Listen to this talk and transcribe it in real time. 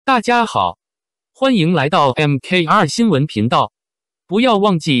大家好，欢迎来到 MK2 新闻频道，不要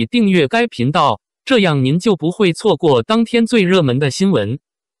忘记订阅该频道，这样您就不会错过当天最热门的新闻。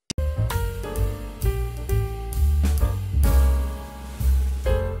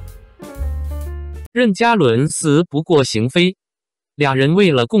任嘉伦撕不过刑菲，俩人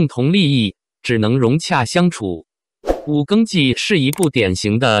为了共同利益，只能融洽相处。五更记是一部典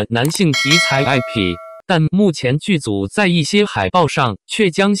型的男性题材 IP。 但目前剧组在一些海报上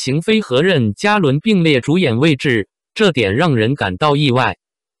却将刑菲和任嘉伦并列主演位置，这点让人感到意外。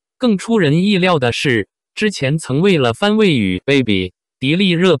更出人意料的是，之前曾为了番位与 Baby 迪丽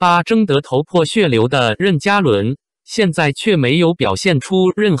热巴争得头破血流的任嘉伦，现在却没有表现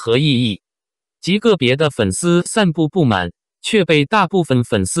出任何异议。极个别的粉丝散布不满，却被大部分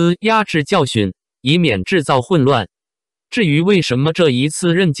粉丝压制教训，以免制造混乱。至于为什么这一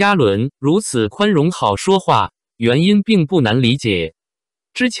次任嘉伦如此宽容好说话，原因并不难理解。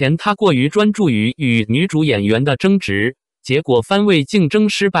之前他过于专注于与女主演员的争执，结果番位竞争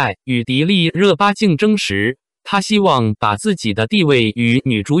失败，与迪丽热巴竞争时，他希望把自己的地位与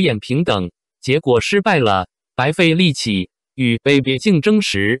女主演平等，结果失败了，白费力气。与 Baby 竞争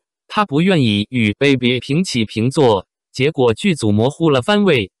时，他不愿意与 Baby 平起平坐，结果剧组模糊了番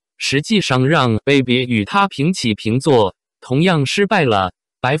位，实际上让 Baby 与他平起平坐，同样失败了，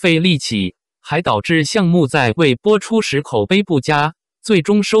白费力气，还导致项目在未播出时口碑不佳，最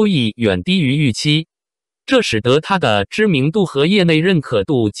终收益远低于预期。这使得他的知名度和业内认可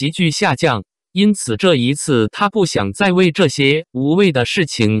度急剧下降，因此这一次他不想再为这些无谓的事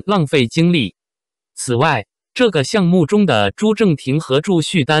情浪费精力。此外，这个项目中的朱正廷和祝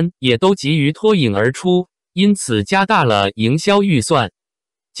绪丹也都急于脱颖而出，因此加大了营销预算。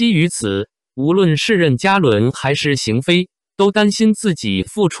基于此，无论是任嘉伦还是刑菲，都担心自己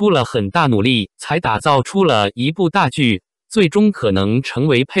付出了很大努力才打造出了一部大剧，最终可能成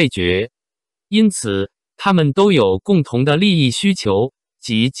为配角。因此，他们都有共同的利益需求，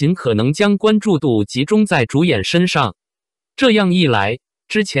即尽可能将关注度集中在主演身上。这样一来，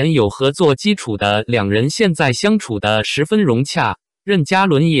之前有合作基础的两人现在相处的十分融洽，任嘉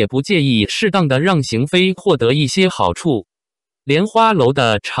伦也不介意适当的让刑菲获得一些好处。莲花楼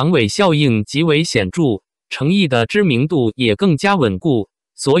的长尾效应极为显著，Chengyi的知名度也更加稳固，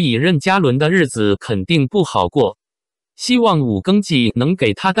所以任嘉伦的日子肯定不好过。希望五更记能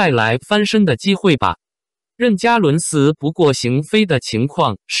给他带来翻身的机会吧。任嘉伦撕不过刑菲的情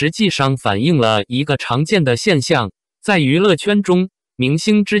况，实际上反映了一个常见的现象，在娱乐圈中，明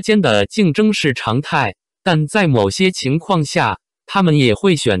星之间的竞争是常态，但在某些情况下，他们也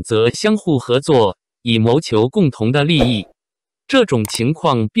会选择相互合作，以谋求共同的利益。这种情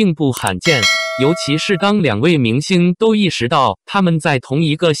况并不罕见，尤其是当两位明星都意识到他们在同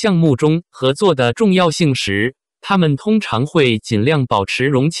一个项目中合作的重要性时，他们通常会尽量保持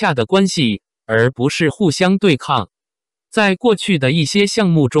融洽的关系，而不是互相对抗。在过去的一些项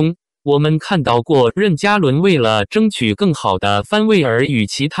目中，我们看到过任嘉伦为了争取更好的番位而与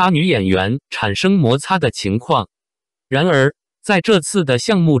其他女演员产生摩擦的情况。然而，在这次的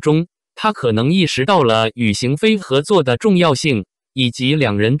项目中，他可能意识到了与刑菲合作的重要性，以及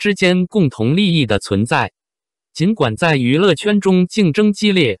两人之间共同利益的存在。尽管在娱乐圈中竞争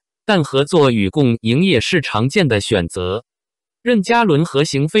激烈，但合作与共赢也是常见的选择。任嘉伦和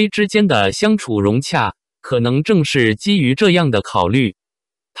刑菲之间的相处融洽，可能正是基于这样的考虑。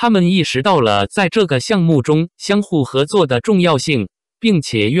他们意识到了在这个项目中相互合作的重要性，并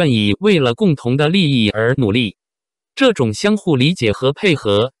且愿意为了共同的利益而努力。这种相互理解和配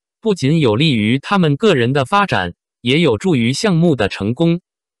合，不仅有利于他们个人的发展，也有助于项目的成功。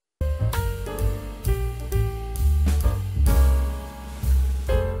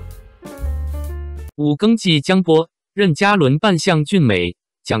五更记将播，任嘉伦扮相俊美，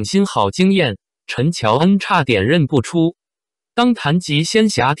蒋欣好惊艳，陈乔恩差点认不出。当谈及仙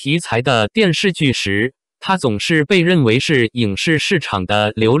侠题材的电视剧时，它总是被认为是影视市场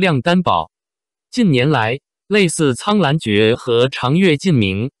的流量担保。近年来，类似《苍兰诀》和《长月烬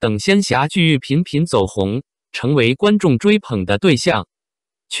明》等仙侠剧频频走红，成为观众追捧的对象。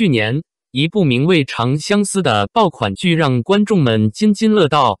去年，一部名为《长相思》的爆款剧让观众们津津乐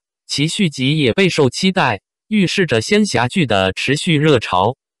道，其续集也备受期待，预示着仙侠剧的持续热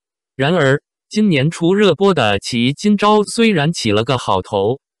潮。然而，今年初热播的其今朝虽然起了个好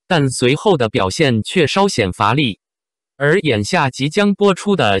头，但随后的表现却稍显乏力。而眼下即将播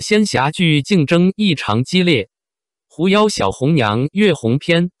出的仙侠剧竞争异常激烈，狐妖小红娘月红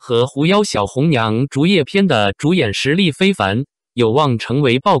篇和狐妖小红娘竹叶篇的主演实力非凡，有望成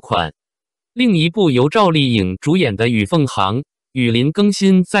为爆款。另一部由赵丽颖主演的《与凤航》与林更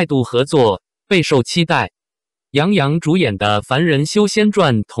新再度合作，备受期待。杨洋主演的《凡人修仙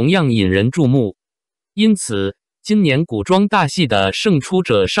传》同样引人注目。因此，今年古装大戏的胜出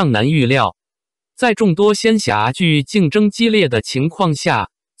者尚难预料。在众多仙侠剧竞争激烈的情况下，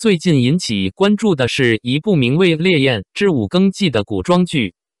最近引起关注的是一部名为《烈焰之五更记》的古装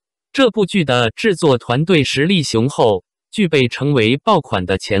剧。这部剧的制作团队实力雄厚，具备成为爆款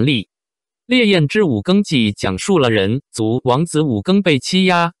的潜力。《烈焰之五更记》讲述了人族王子五更被欺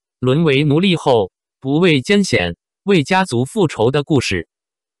压，沦为奴隶后，不畏艰险，为家族复仇的故事。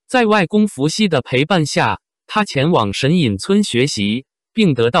在外公伏羲的陪伴下，他前往神隐村学习，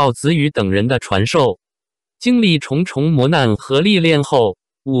并得到子羽等人的传授。经历重重磨难和历练后，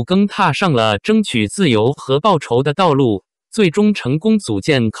五更踏上了争取自由和报仇的道路，最终成功组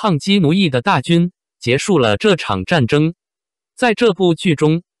建抗击奴役的大军，结束了这场战争。在这部剧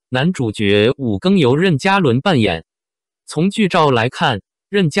中，男主角五更由任嘉伦扮演。从剧照来看，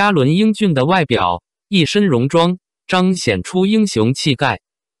任嘉伦英俊的外表，一身戎装，彰显出英雄气概。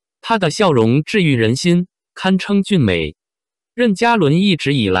他的笑容治愈人心，堪称俊美。任嘉伦一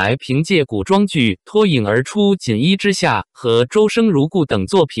直以来凭借古装剧脱颖而出，《锦衣之下》和《周生如故》等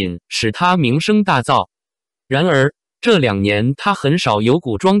作品使他名声大噪。然而，这2年他很少有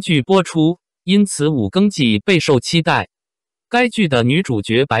古装剧播出，因此五更记备受期待。该剧的女主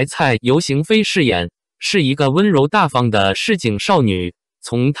角白菜由邢菲饰演，是一个温柔大方的市井少女，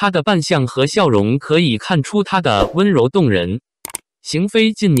从她的扮相和笑容可以看出她的温柔动人。邢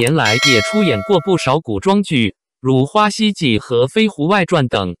菲近年来也出演过不少古装剧，如《花溪记》和《飞狐外传》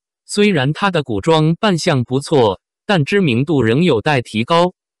等。虽然她的古装扮相不错，但知名度仍有待提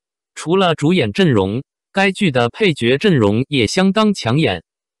高。除了主演阵容，该剧的配角阵容也相当抢眼。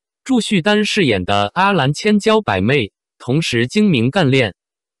祝绪丹饰演的阿兰千娇百媚，同时精明干练。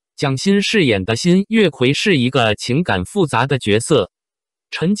蒋欣饰演的新月葵是一个情感复杂的角色。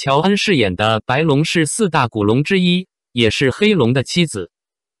陈乔恩饰演的白龙是4大古龙之一，也是黑龙的妻子。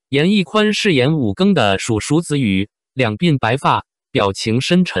严屹宽饰演五更的叔叔子羽，两鬓白发，表情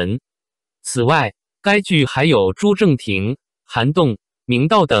深沉。此外，该剧还有朱正廷、韩栋、明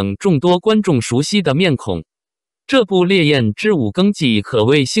道等众多观众熟悉的面孔。这部《烈焰之五更记》可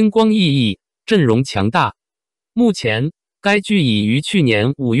谓星光熠熠，阵容强大。目前，该剧已于去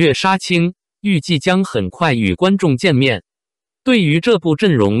年5月杀青，预计将很快与观众见面。对于这部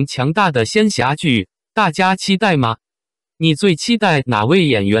阵容强大的仙侠剧，大家期待吗？你最期待哪位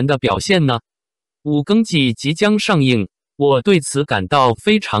演员的表现呢？五更记即将上映，我对此感到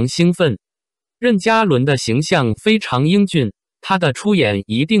非常兴奋。任嘉伦的形象非常英俊，他的出演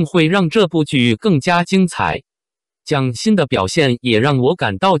一定会让这部剧更加精彩。蒋欣的表现也让我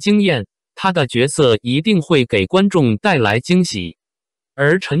感到惊艳，他的角色一定会给观众带来惊喜。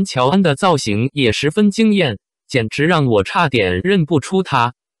而陈乔恩的造型也十分惊艳，简直让我差点认不出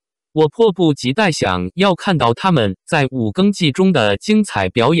他。我迫不及待想要看到他们在五更记中的精彩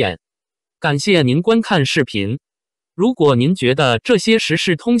表演。感谢您观看视频。如果您觉得这些时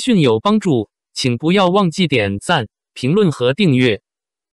事通讯有帮助，请不要忘记点赞、评论和订阅。